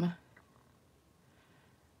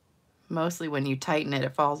 Mostly when you tighten it,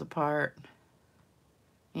 it falls apart.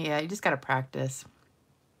 Yeah, you just got to practice.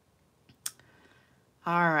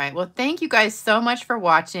 All right. Well, thank you guys so much for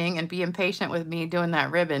watching and being patient with me doing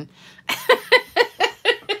that ribbon.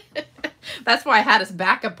 That's why I had us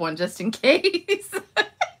backup one just in case.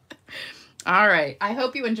 All right. I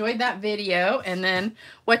hope you enjoyed that video. And then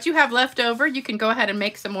what you have left over, you can go ahead and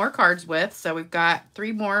make some more cards with. So we've got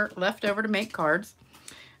 3 more left over to make cards.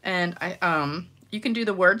 And you can do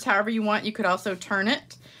the words however you want. You could also turn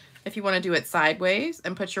it if you want to do it sideways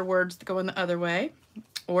and put your words going the other way,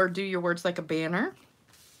 or do your words like a banner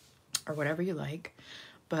or whatever you like.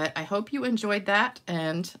 But I hope you enjoyed that,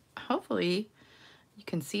 and hopefully you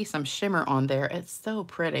can see some shimmer on there. It's so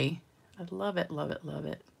pretty. I love it, love it, love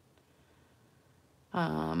it.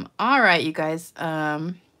 All right, you guys.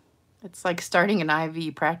 It's like starting an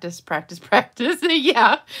IV. Practice, practice, practice.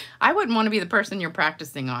 Yeah, I wouldn't want to be the person you're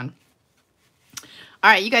practicing on. All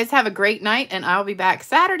right, you guys have a great night, and I'll be back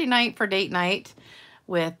Saturday night for date night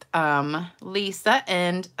with Lisa.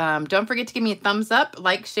 And don't forget to give me a thumbs up,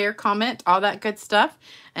 like, share, comment, all that good stuff.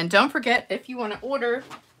 And don't forget, if you want to order,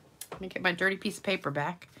 let me get my dirty piece of paper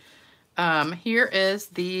back. Here is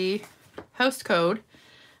the host code.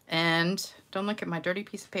 And don't look at my dirty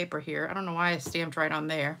piece of paper here. I don't know why it's stamped right on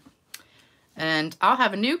there. And I'll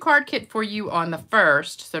have a new card kit for you on the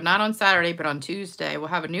 1st. So not on Saturday, but on Tuesday. We'll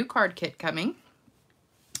have a new card kit coming.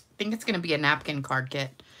 I think it's going to be a napkin card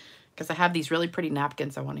kit because I have these really pretty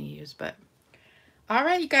napkins I want to use. But all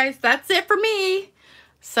right, you guys, that's it for me.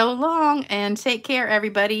 So long, and take care,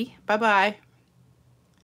 everybody. Bye-bye.